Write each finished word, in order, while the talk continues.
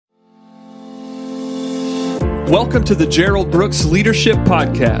Welcome to the Gerald Brooks Leadership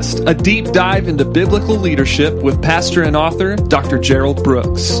Podcast, a deep dive into biblical leadership with pastor and author Dr. Gerald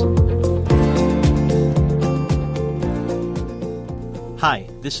Brooks. Hi,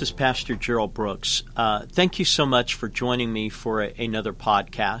 this is Pastor Gerald Brooks. Thank you so much for joining me for another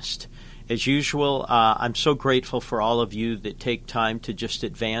podcast. As usual, I'm so grateful for all of you that take time to just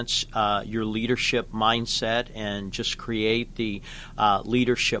advance your leadership mindset and just create the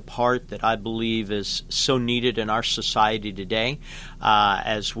leadership heart that I believe is so needed in our society today.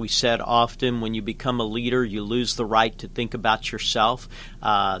 As we said often, when you become a leader, you lose the right to think about yourself.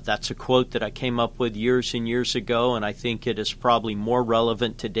 That's a quote that I came up with years and years ago, and I think it is probably more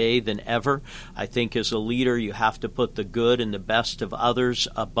relevant today than ever. I think as a leader, you have to put the good and the best of others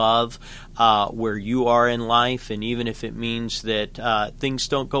above where you are in life, and even if it means that things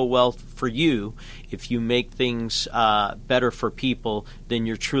don't go well for you, if you make things better for people, then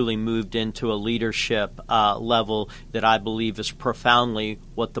you're truly moved into a leadership level that I believe is profoundly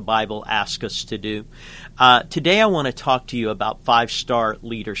what the Bible asks us to do. Today I want to talk to you about five-star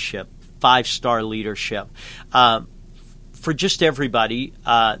leadership. Five-star leadership. For just everybody,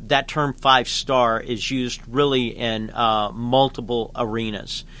 that term five-star is used really in multiple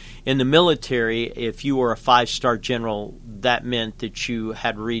arenas. In the military, if you were a five-star general, that meant that you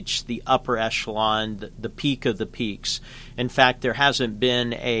had reached the upper echelon, the peak of the peaks. In fact, there hasn't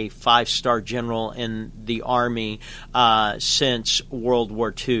been a five-star general in the Army since World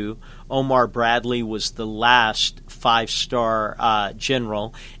War II. Omar Bradley was the last five-star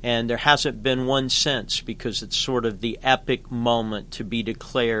general, and there hasn't been one since because it's sort of the epic moment to be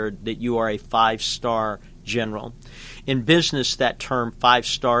declared that you are a five-star general. In business, that term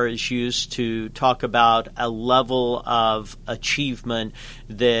five-star is used to talk about a level of achievement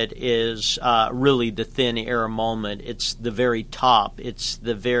that is really the thin air moment. It's the very top. It's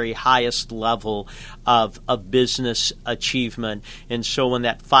the very highest level of business achievement. And so when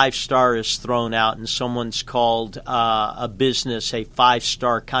that five-star is thrown out and someone's called a business a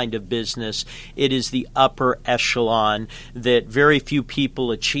five-star kind of business, it is the upper echelon that very few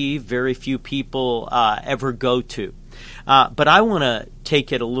people achieve, very few people ever go to. But I want to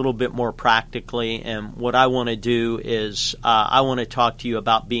take it a little bit more practically, and what I want to do is I want to talk to you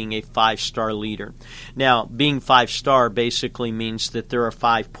about being a five-star leader. Now, being five-star basically means that there are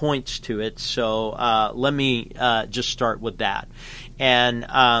 5 points to it, so let me just start with that. And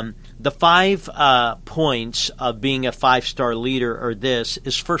the 5 points of being a five-star leader are this,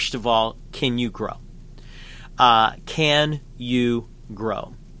 is first of all, can you grow? Can you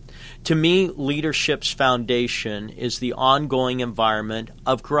grow? To me, leadership's foundation is the ongoing environment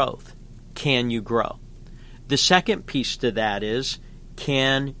of growth. Can you grow? The second piece to that is,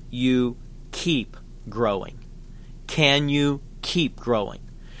 can you keep growing? Can you keep growing?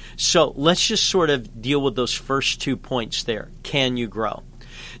 So let's just sort of deal with those first 2 points there. Can you grow?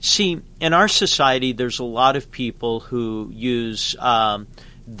 See, in our society, there's a lot of people who use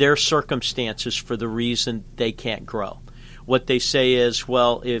their circumstances for the reason they can't grow. What they say is,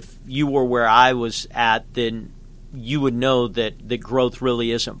 well, if you were where I was at, then you would know that growth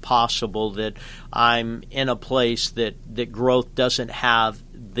really isn't possible, that I'm in a place that growth doesn't have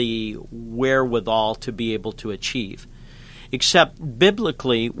the wherewithal to be able to achieve. Except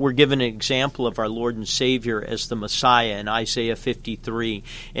biblically, we're given an example of our Lord and Savior as the Messiah in Isaiah 53,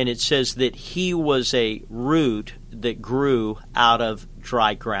 and it says that he was a root that grew out of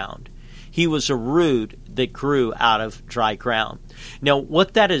dry ground. He was a root that grew out of dry ground. Now,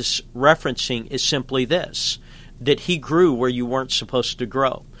 what that is referencing is simply this, that he grew where you weren't supposed to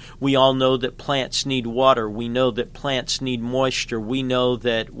grow. We all know that plants need water. We know that plants need moisture. We know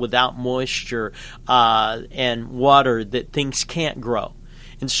that without moisture and water, that things can't grow.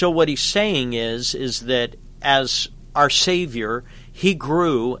 And so what he's saying is that as our Savior, he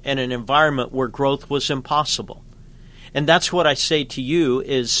grew in an environment where growth was impossible. And that's what I say to you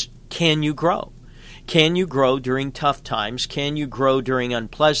is, can you grow? Can you grow during tough times? Can you grow during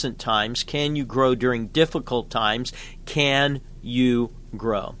unpleasant times? Can you grow during difficult times? Can you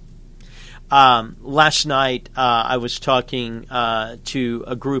grow? Last night, I was talking to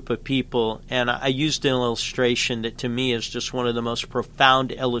a group of people, and I used an illustration that to me is just one of the most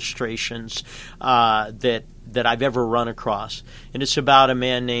profound illustrations that I've ever run across. And it's about a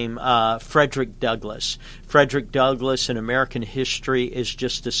man named Frederick Douglass. Frederick Douglass in American history is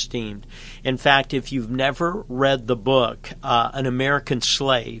just esteemed. In fact, if you've never read the book, An American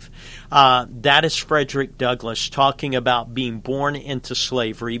Slave, that is Frederick Douglass talking about being born into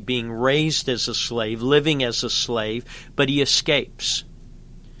slavery, being raised as a slave, living as a slave, but he escapes.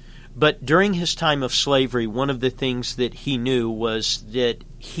 But during his time of slavery, one of the things that he knew was that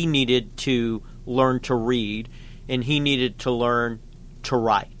he needed to learn to read, and he needed to learn to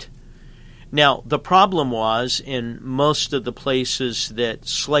write. Now, the problem was, in most of the places that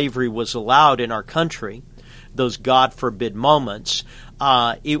slavery was allowed in our country, those God forbid moments,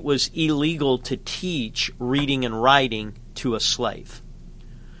 it was illegal to teach reading and writing to a slave.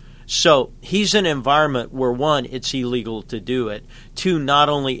 So he's in an environment where, one, it's illegal to do it. Two, not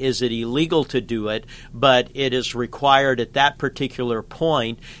only is it illegal to do it, but it is required at that particular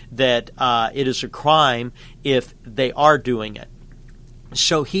point that it is a crime if they are doing it.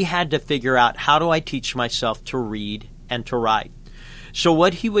 So he had to figure out, how do I teach myself to read and to write? So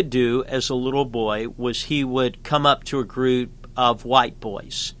what he would do as a little boy was he would come up to a group of white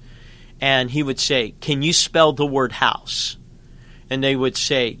boys, and he would say, "Can you spell the word house?" And they would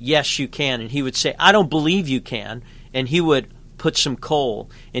say, "Yes, you can." And he would say, "I don't believe you can." And he would put some coal,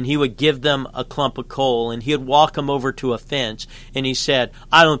 and he would give them a clump of coal, and he would walk them over to a fence, and he said,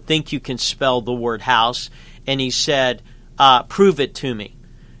 "I don't think you can spell the word house." And he said, "Prove it to me."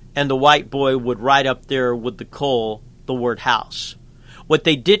 And the white boy would write up there with the coal the word house. What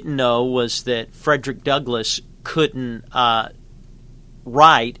they didn't know was that Frederick Douglass couldn't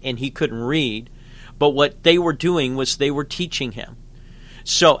write and he couldn't read, but what they were doing was they were teaching him.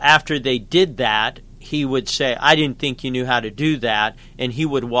 So after they did that, he would say, "I didn't think you knew how to do that," and he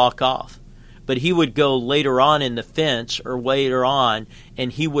would walk off. But he would go later on in the fence or later on,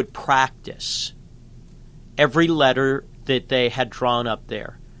 and he would practice every letter that they had drawn up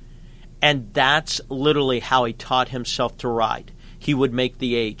there. And that's literally how he taught himself to write. He would make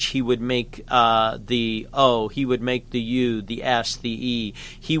the H, he would make the O, he would make the U, the S, the E.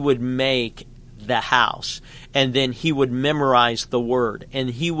 He would make the house, and then he would memorize the word,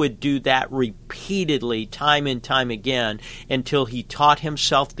 and he would do that repeatedly, time and time again, until he taught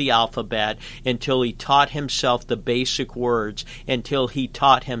himself the alphabet, until he taught himself the basic words, until he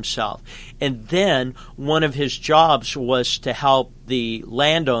taught himself. And then one of his jobs was to help the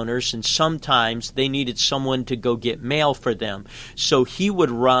landowners, and sometimes they needed someone to go get mail for them. So he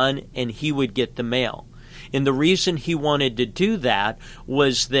would run and he would get the mail. And the reason he wanted to do that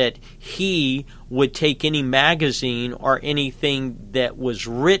was that he would take any magazine or anything that was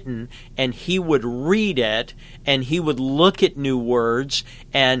written, and he would read it, and he would look at new words,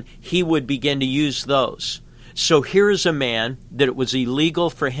 and he would begin to use those. So here is a man that it was illegal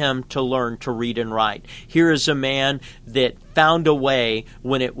for him to learn to read and write. Here is a man that found a way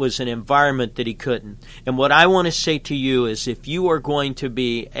when it was an environment that he couldn't. And what I want to say to you is, if you are going to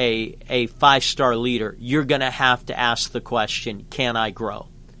be a five-star leader, you're going to have to ask the question, can I grow?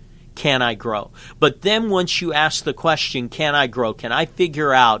 Can I grow? But then once you ask the question, can I grow? Can I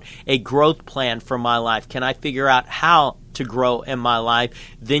figure out a growth plan for my life? Can I figure out how to grow in my life?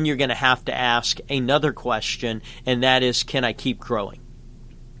 Then you're going to have to ask another question, and that is, can I keep growing?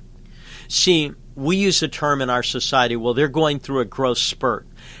 See, we use a term in our society, well, they're going through a growth spurt.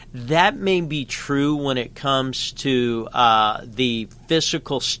 That may be true when it comes to the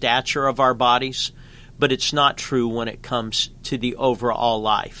physical stature of our bodies, but it's not true when it comes to the overall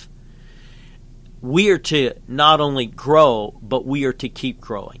life. We are to not only grow, but we are to keep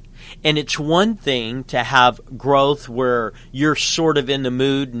growing. And it's one thing to have growth where you're sort of in the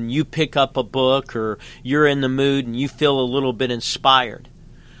mood and you pick up a book, or you're in the mood and you feel a little bit inspired.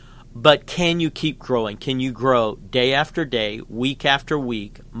 But can you keep growing? Can you grow day after day, week after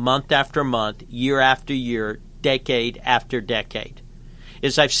week, month after month, year after year, decade after decade?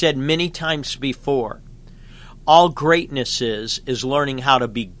 As I've said many times before, all greatness is learning how to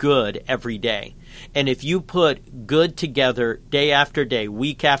be good every day. And if you put good together day after day,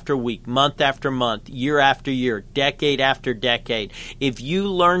 week after week, month after month, year after year, decade after decade, if you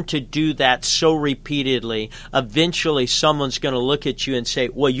learn to do that so repeatedly, eventually someone's going to look at you and say,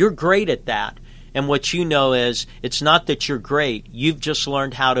 well, you're great at that. And what you know is, it's not that you're great, you've just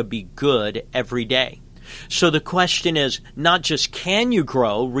learned how to be good every day. So the question is not just can you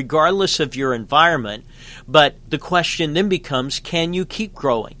grow regardless of your environment, but the question then becomes, can you keep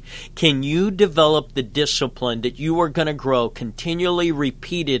growing? Can you develop the discipline that you are going to grow continually,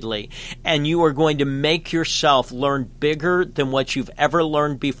 repeatedly, and you are going to make yourself learn bigger than what you've ever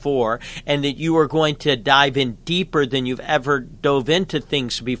learned before, and that you are going to dive in deeper than you've ever dove into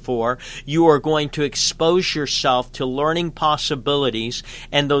things before? You are going to expose yourself to learning possibilities,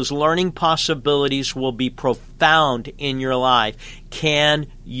 and those learning possibilities will be profound in your life. Can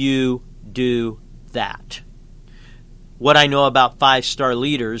you do that? What I know about five-star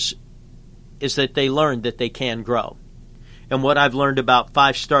leaders is that they learned that they can grow. And what I've learned about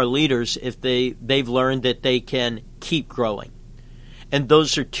five-star leaders is they've learned that they can keep growing. And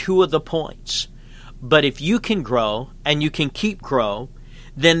those are two of the points. But if you can grow and you can keep grow,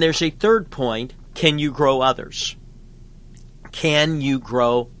 Then there's a third point. Can you grow others? Can you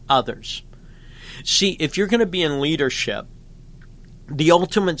grow others? See, if you're going to be in leadership, the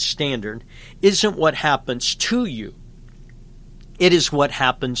ultimate standard isn't what happens to you. It is what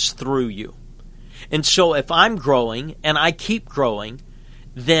happens through you. And so if I'm growing and I keep growing,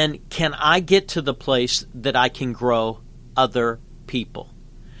 then can I get to the place that I can grow other people?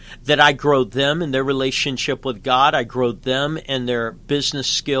 That I grow them in their relationship with God, I grow them in their business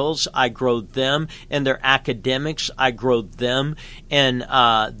skills, I grow them in their academics, I grow them in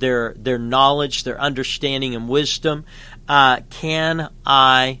their knowledge, their understanding and wisdom. Can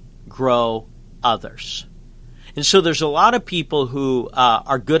I grow others? And so there's a lot of people who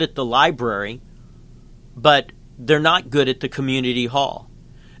are good at the library, but they're not good at the community hall.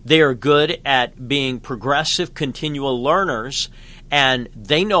 They are good at being progressive, continual learners, and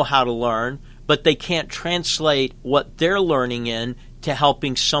they know how to learn, but they can't translate what they're learning in to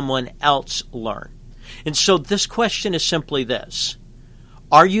helping someone else learn. And so this question is simply this: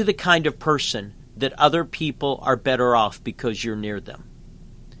 are you the kind of person that other people are better off because you're near them?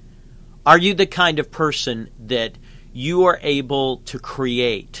 Are you the kind of person that you are able to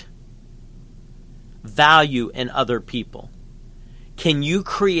create value in other people? Can you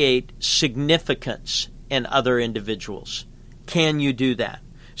create significance in other individuals? Can you do that?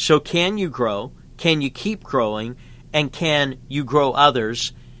 So can you grow? Can you keep growing? And can you grow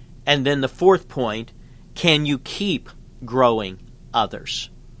others? And then the fourth point, can you keep growing others?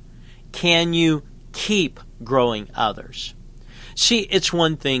 Can you keep growing others? See, it's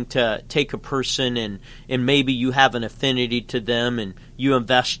one thing to take a person and maybe you have an affinity to them and you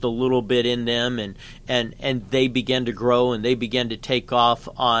invest a little bit in them and they begin to grow and they begin to take off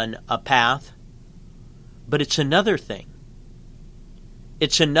on a path. But it's another thing.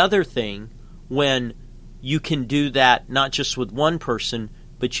 It's another thing when you can do that not just with one person,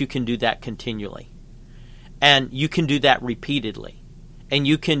 but you can do that continually. And you can do that repeatedly. And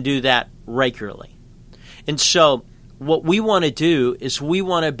you can do that regularly. And so what we want to do is we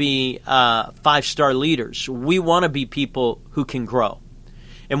want to be five-star leaders. We want to be people who can grow.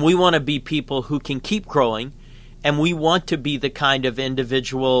 And we want to be people who can keep growing. And we want to be the kind of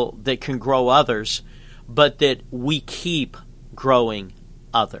individual that can grow others, but that we keep growing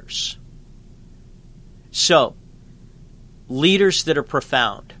others. So, leaders that are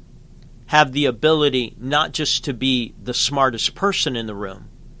profound have the ability not just to be the smartest person in the room,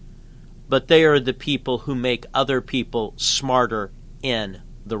 but they are the people who make other people smarter in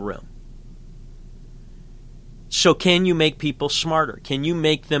the room. So can you make people smarter? Can you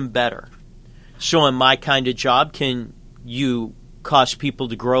make them better? So in my kind of job, can you cause people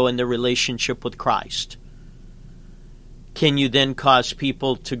to grow in their relationship with Christ? Can you then cause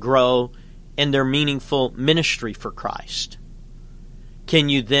people to grow in their meaningful ministry for Christ? Can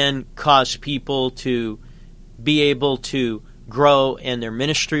you then cause people to be able to grow in their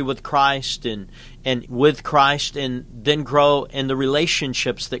ministry with Christ and with Christ, and then grow in the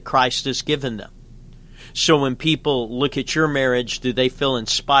relationships that Christ has given them? So when people look at your marriage, do they feel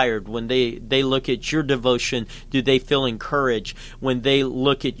inspired? When they look at your devotion, do they feel encouraged? When they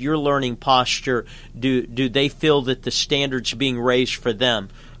look at your learning posture, do they feel that the standard's being raised for them?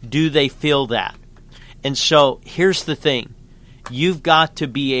 Do they feel that? And so here's the thing. You've got to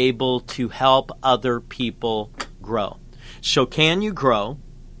be able to help other people grow. So can you grow?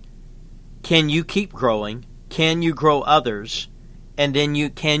 Can you keep growing? Can you grow others? And then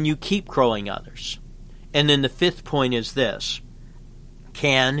can you keep growing others? And then the fifth point is this: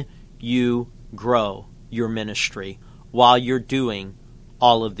 can you grow your ministry while you're doing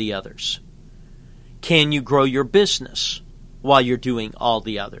all of the others? Can you grow your business while you're doing all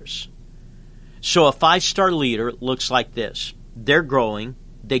the others? So a five-star leader looks like this. They're growing,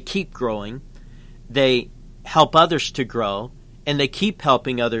 they keep growing, they help others to grow, and they keep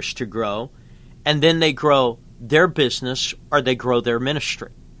helping others to grow, and then they grow their business or they grow their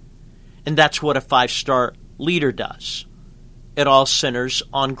ministry. And that's what a five-star leader does. It all centers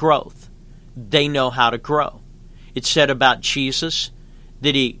on growth. They know how to grow. It said about Jesus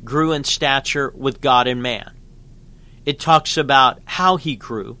that he grew in stature with God and man. It talks about how he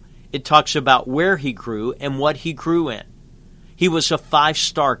grew. It talks about where he grew and what he grew in. He was a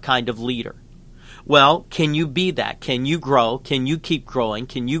five-star kind of leader. Well, can you be that? Can you grow? Can you keep growing?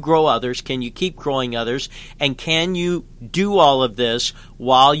 Can you grow others? Can you keep growing others? And can you do all of this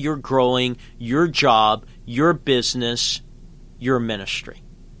while you're growing your job, your business, your ministry?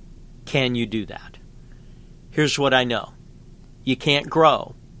 Can you do that? Here's what I know. You can't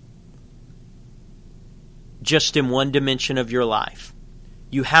grow just in one dimension of your life.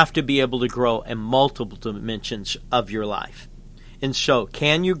 You have to be able to grow in multiple dimensions of your life. And so,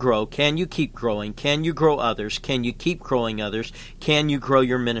 can you grow? Can you keep growing? Can you grow others? Can you keep growing others? Can you grow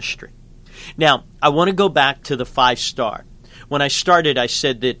your ministry? Now, I want to go back to the 5-star. When I started, I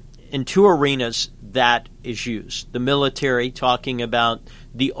said that in 2 arenas that is used. The military, talking about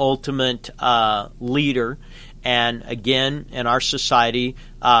the ultimate leader. And again, in our society,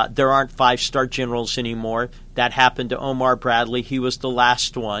 there aren't 5-star generals anymore. That happened to Omar Bradley. He was the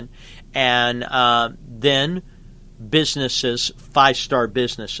last one. And then businesses, 5-star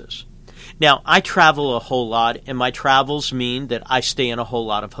businesses. Now, I travel a whole lot, and my travels mean that I stay in a whole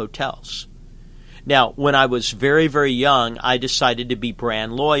lot of hotels. Now, when I was very, very young, I decided to be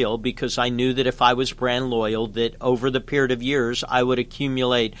brand loyal because I knew that if I was brand loyal, that over the period of years, I would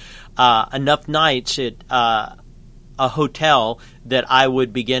accumulate enough nights at a hotel that I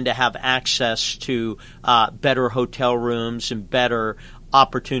would begin to have access to better hotel rooms and better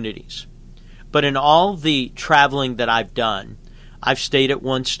opportunities. But in all the traveling that I've done, I've stayed at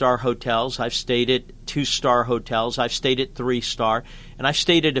 1-star hotels, I've stayed at 2-star hotels, I've stayed at 3-star, and I've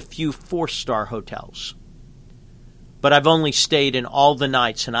stayed at a few 4-star hotels. But I've only stayed in all the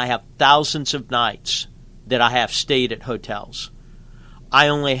nights, and I have thousands of nights that I have stayed at hotels. I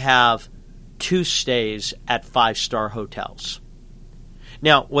only have 2 stays at 5-star hotels.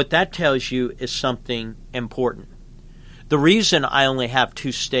 Now, what that tells you is something important. The reason I only have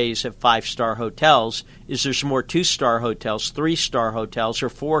 2 stays at 5-star hotels is there's more 2-star hotels, 3-star hotels, or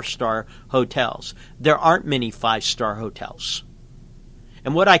 4-star hotels. There aren't many 5-star hotels.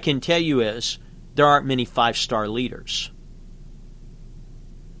 And what I can tell you is there aren't many 5-star leaders.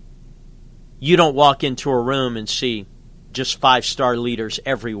 You don't walk into a room and see just 5-star leaders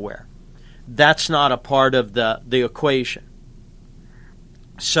everywhere. That's not a part of the equation.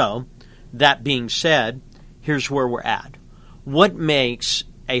 So, that being said, here's where we're at. What makes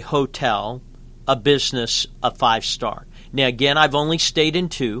a hotel, a business, a 5-star? Now, again, I've only stayed in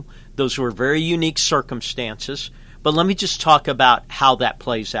 2. Those were very unique circumstances. But let me just talk about how that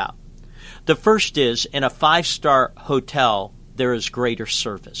plays out. The first is, in a 5-star hotel, there is greater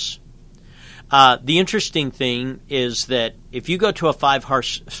service. The interesting thing is that if you go to a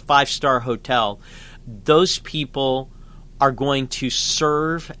 5-star hotel, those people are going to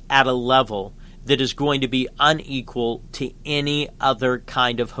serve at a level that is going to be unequal to any other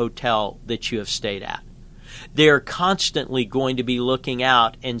kind of hotel that you have stayed at. They are constantly going to be looking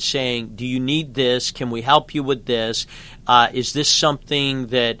out and saying, do you need this? Can we help you with this? Is this something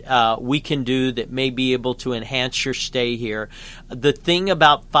that we can do that may be able to enhance your stay here? The thing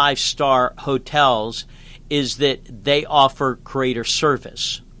about 5-star hotels is that they offer greater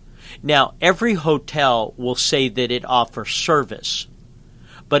service. Now, every hotel will say that it offers service,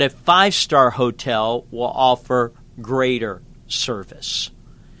 but a 5-star hotel will offer greater service.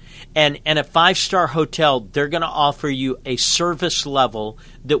 And a 5-star hotel, they're going to offer you a service level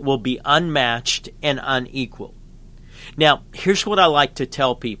that will be unmatched and unequal. Now, here's what I like to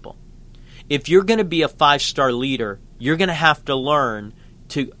tell people. If you're going to be a 5-star leader, you're going to have to learn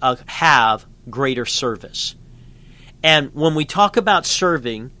to have greater service. And when we talk about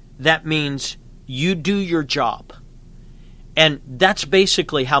serving, that means you do your job. And that's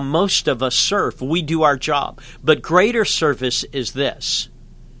basically how most of us serve. We do our job. But greater service is this.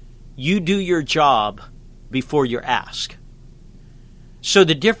 You do your job before you're asked. So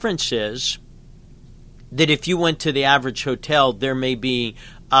the difference is that if you went to the average hotel, there may be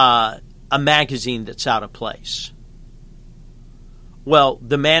a magazine that's out of place. Well,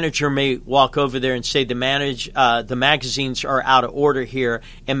 the manager may walk over there and say the magazines are out of order here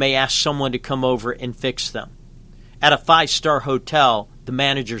and may ask someone to come over and fix them. At a 5-star hotel, the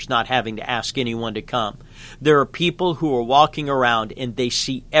manager's not having to ask anyone to come. There are people who are walking around and they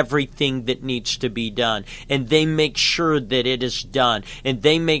see everything that needs to be done. And they make sure that it is done. And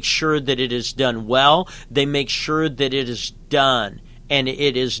they make sure that it is done well. They make sure that it is done. And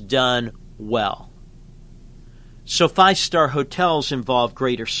it is done well. So 5-star hotels involve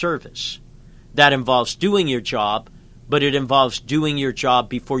greater service. That involves doing your job, but it involves doing your job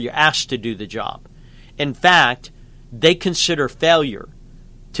before you're asked to do the job. In fact, they consider failure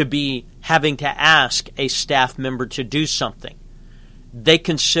to be having to ask a staff member to do something. They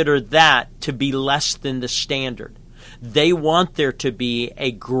consider that to be less than the standard. They want there to be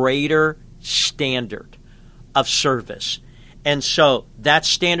a greater standard of service. And so that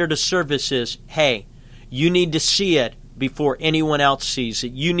standard of service is, hey, you need to see it before anyone else sees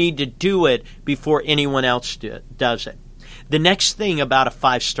it. You need to do it before anyone else does it. The next thing about a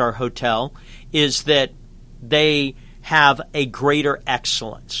 5-star hotel is that they have a greater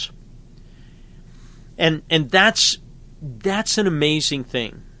excellence. And that's an amazing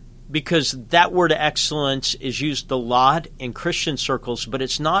thing. because that word excellence is used a lot in Christian circles, but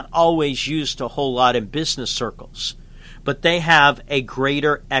it's not always used a whole lot in business circles. But they have a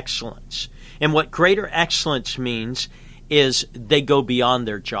greater excellence. And what greater excellence means is they go beyond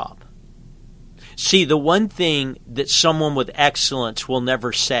their job. See, the one thing that someone with excellence will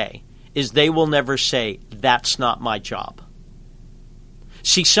never say is they will never say, that's not my job.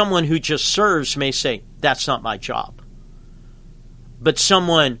 See, someone who just serves may say, that's not my job. But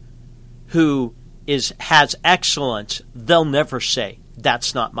someone who has excellence, they'll never say,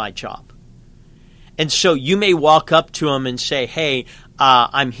 that's not my job. And so you may walk up to them and say, hey,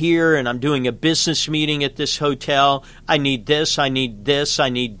 I'm here and I'm doing a business meeting at this hotel. I need this, I need this, I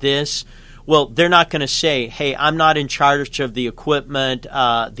need this. Well, they're not going to say, hey, I'm not in charge of the equipment,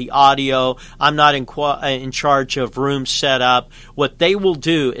 the audio. I'm not in charge of room setup. What they will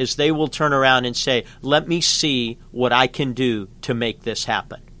do is they will turn around and say, let me see what I can do to make this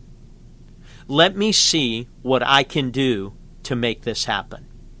happen. Let me see what I can do to make this happen.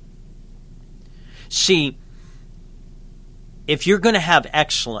 See, if you're going to have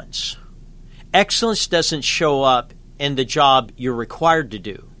excellence, excellence doesn't show up in the job you're required to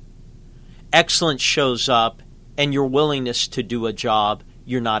do. Excellence shows up in your willingness to do a job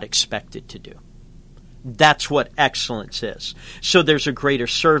you're not expected to do. That's what excellence is. So there's a greater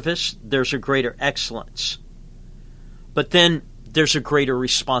service, there's a greater excellence. But then there's a greater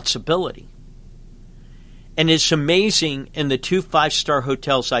responsibility. And it's amazing in the 2 5-star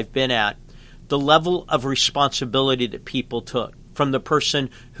hotels I've been at, the level of responsibility that people took, from the person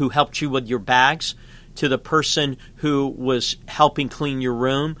who helped you with your bags, to the person who was helping clean your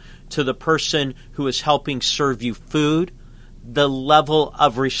room, to the person who is helping serve you food, the level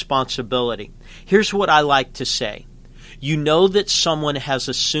of responsibility. Here's what I like to say. You know that someone has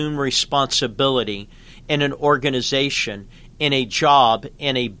assumed responsibility in an organization, in a job,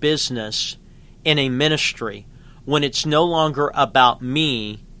 in a business, in a ministry, when it's no longer about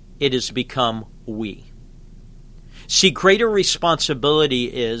me, it has become we. See, greater responsibility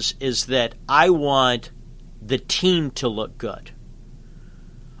is that I want the team to look good.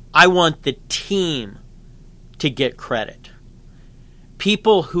 I want the team to get credit.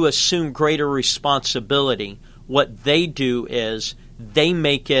 People who assume greater responsibility, what they do is they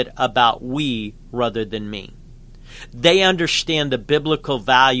make it about we rather than me. They understand the biblical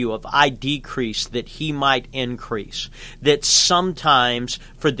value of I decrease that he might increase. That sometimes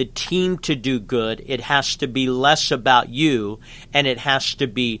for the team to do good, it has to be less about you and it has to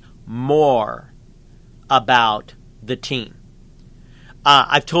be more about the team.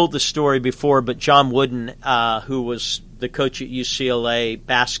 I've told the story before, but John Wooden, who was the coach at UCLA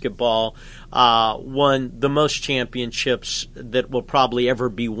basketball, won the most championships that will probably ever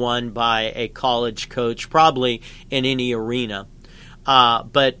be won by a college coach, probably in any arena.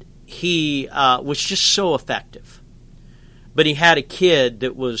 But he was just so effective. But he had a kid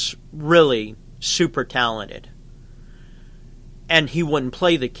that was really super talented. And he wouldn't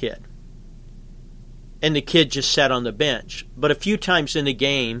play the kid. And the kid just sat on the bench. But a few times in the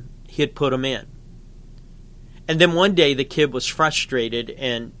game, he'd put him in. And then one day the kid was frustrated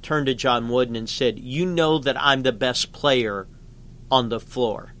and turned to John Wooden and said, you know that I'm the best player on the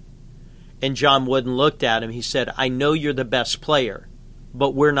floor. And John Wooden looked at him. He said, I know you're the best player,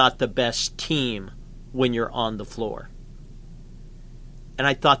 but we're not the best team when you're on the floor. And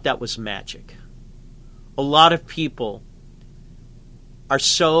I thought that was magic. A lot of people are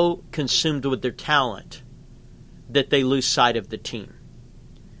so consumed with their talent that they lose sight of the team.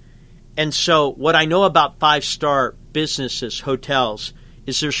 And so what I know about 5-star businesses, hotels,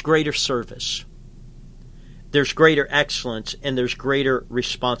 is there's greater service, there's greater excellence, and there's greater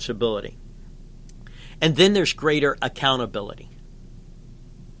responsibility. And then there's greater accountability.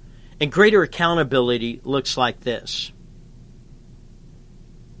 And greater accountability looks like this.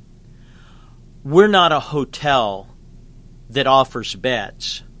 We're not a hotel that offers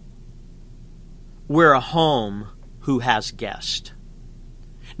beds. We're a home who has guests.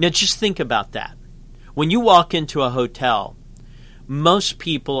 Now just think about that. When you walk into a hotel, most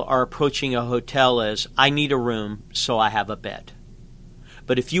people are approaching a hotel as, I need a room, so I have a bed.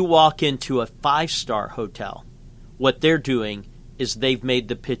 But if you walk into a 5-star hotel, what they're doing is they've made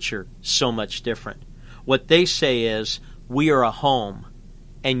the picture so much different. What they say is, we are a home,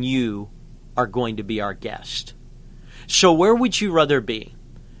 and you are going to be our guest. So where would you rather be?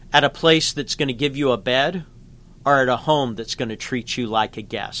 At a place that's going to give you a bed, or at a home that's going to treat you like a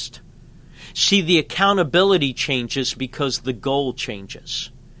guest? See, the accountability changes because the goal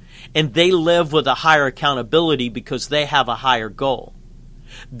changes. And they live with a higher accountability because they have a higher goal.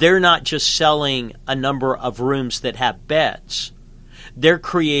 They're not just selling a number of rooms that have beds. They're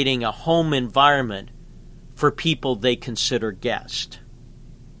creating a home environment for people they consider guests.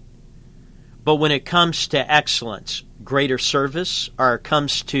 But when it comes to excellence, greater service, or it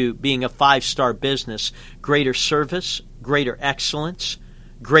comes to being a 5-star business, greater service, greater excellence,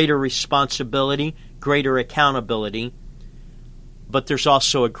 greater responsibility, greater accountability, but there's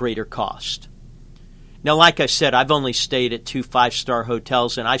also a greater cost. Now, like I said, I've only stayed at 2 5-star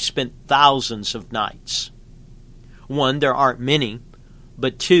hotels, and I've spent thousands of nights. 1, there aren't many,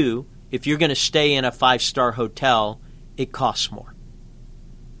 but 2, if you're going to stay in a 5-star hotel, it costs more.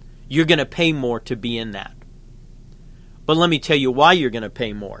 You're going to pay more to be in that. But let me tell you why you're going to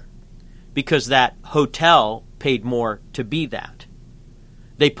pay more. Because that hotel paid more to be that.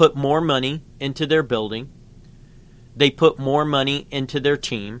 They put more money into their building. They put more money into their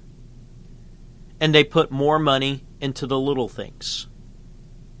team. And they put more money into the little things.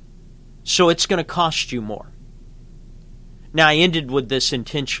 So it's going to cost you more. Now, I ended with this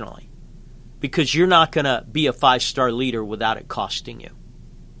intentionally. Because you're not going to be a 5-star leader without it costing you.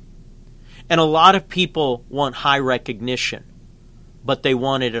 And a lot of people want high recognition, but they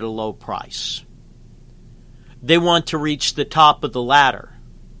want it at a low price. They want to reach the top of the ladder,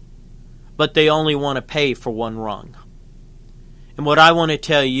 but they only want to pay for one rung. And what I want to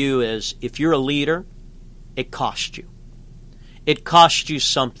tell you is, if you're a leader, it costs you. It costs you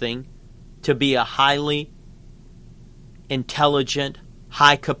something to be a highly intelligent,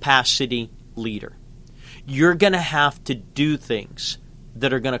 high-capacity leader. You're going to have to do things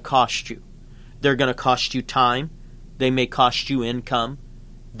that are going to cost you. They're going to cost you time. They may cost you income.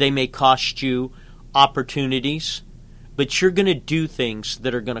 They may cost you opportunities. But you're going to do things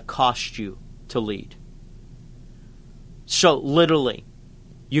that are going to cost you to lead. So literally,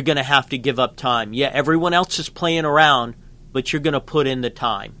 you're going to have to give up time. Yeah, everyone else is playing around, but you're going to put in the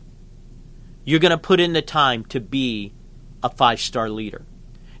time. You're going to put in the time to be a 5-star leader.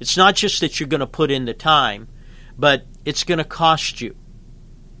 It's not just that you're going to put in the time, but it's going to cost you.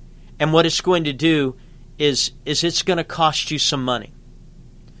 And what it's going to do is it's going to cost you some money.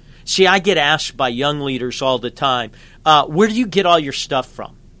 See, I get asked by young leaders all the time, where do you get all your stuff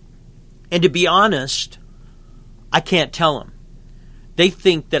from? And to be honest, I can't tell them. They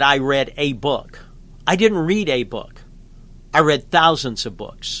think that I read a book. I didn't read a book. I read thousands of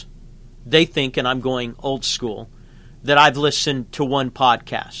books. They think, and I'm going old school, that I've listened to one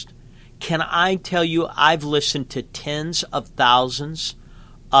podcast. Can I tell you I've listened to tens of thousands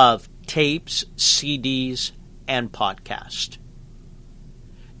of tapes, CDs, and podcasts.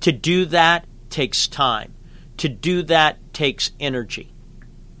 To do that takes time. To do that takes energy.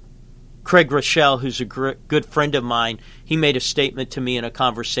 Craig Rochelle, who's a good friend of mine, he made a statement to me in a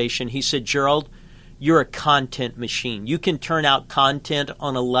conversation. He said, Gerald, you're a content machine. You can turn out content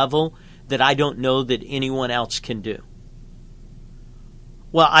on a level that I don't know that anyone else can do.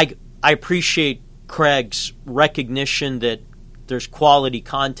 Well, I appreciate Craig's recognition that there's quality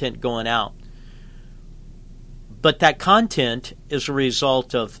content going out. But that content is a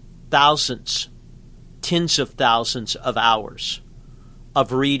result of thousands, tens of thousands of hours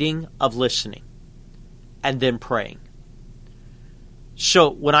of reading, of listening, and then praying. So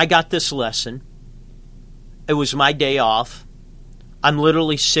when I got this lesson, it was my day off. I'm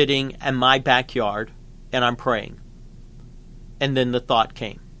literally sitting in my backyard and I'm praying. And then the thought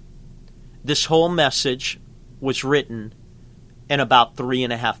came. This whole message was written in about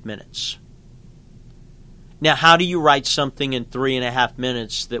 3.5 minutes. Now, how do you write something in 3.5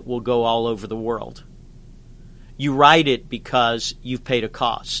 minutes that will go all over the world? You write it because you've paid a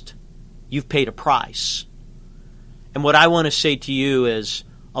cost. You've paid a price. And what I want to say to you is,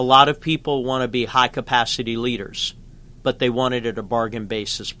 a lot of people want to be high-capacity leaders, but they want it at a bargain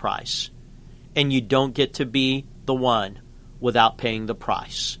basis price. And you don't get to be the one without paying the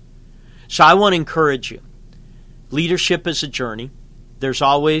price. So I want to encourage you. Leadership is a journey. There's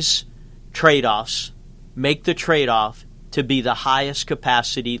always trade-offs. Make the trade-off to be the highest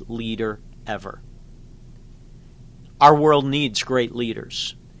capacity leader ever. Our world needs great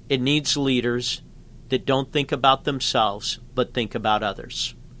leaders. It needs leaders that don't think about themselves, but think about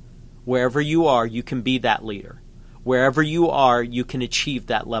others. Wherever you are, you can be that leader. Wherever you are, you can achieve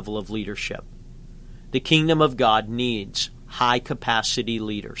that level of leadership. The kingdom of God needs high-capacity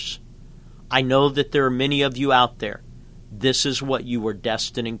leaders. I know that there are many of you out there. This is what you were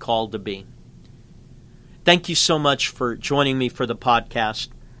destined and called to be. Thank you so much for joining me for the podcast.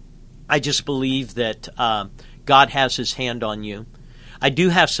 I just believe that God has His hand on you. I do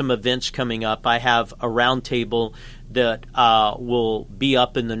have some events coming up. I have a roundtable that will be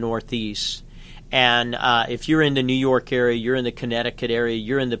up in the Northeast. And if you're in the New York area, you're in the Connecticut area,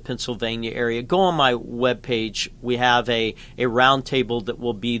 you're in the Pennsylvania area, go on my webpage. We have a roundtable that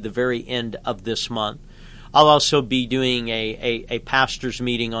will be the very end of this month. I'll also be doing a pastor's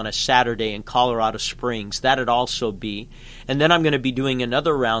meeting on a Saturday in Colorado Springs. That'd also be. And then I'm going to be doing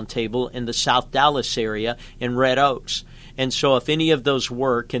another roundtable in the South Dallas area in Red Oaks. And so if any of those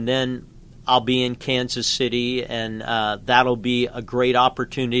work, and then I'll be in Kansas City, and that'll be a great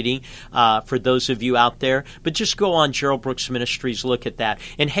opportunity for those of you out there. But just go on Gerald Brooks Ministries, look at that.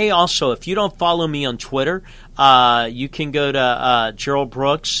 And hey, also, if you don't follow me on Twitter, you can go to Gerald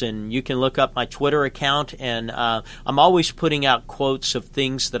Brooks, and you can look up my Twitter account. And I'm always putting out quotes of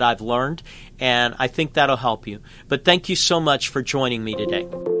things that I've learned, and I think that'll help you. But thank you so much for joining me today.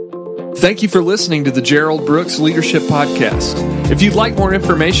 Thank you for listening to the Gerald Brooks Leadership Podcast. If you'd like more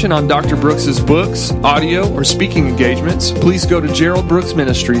information on Dr. Brooks's books, audio, or speaking engagements, please go to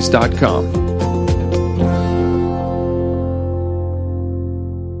geraldbrooksministries.com.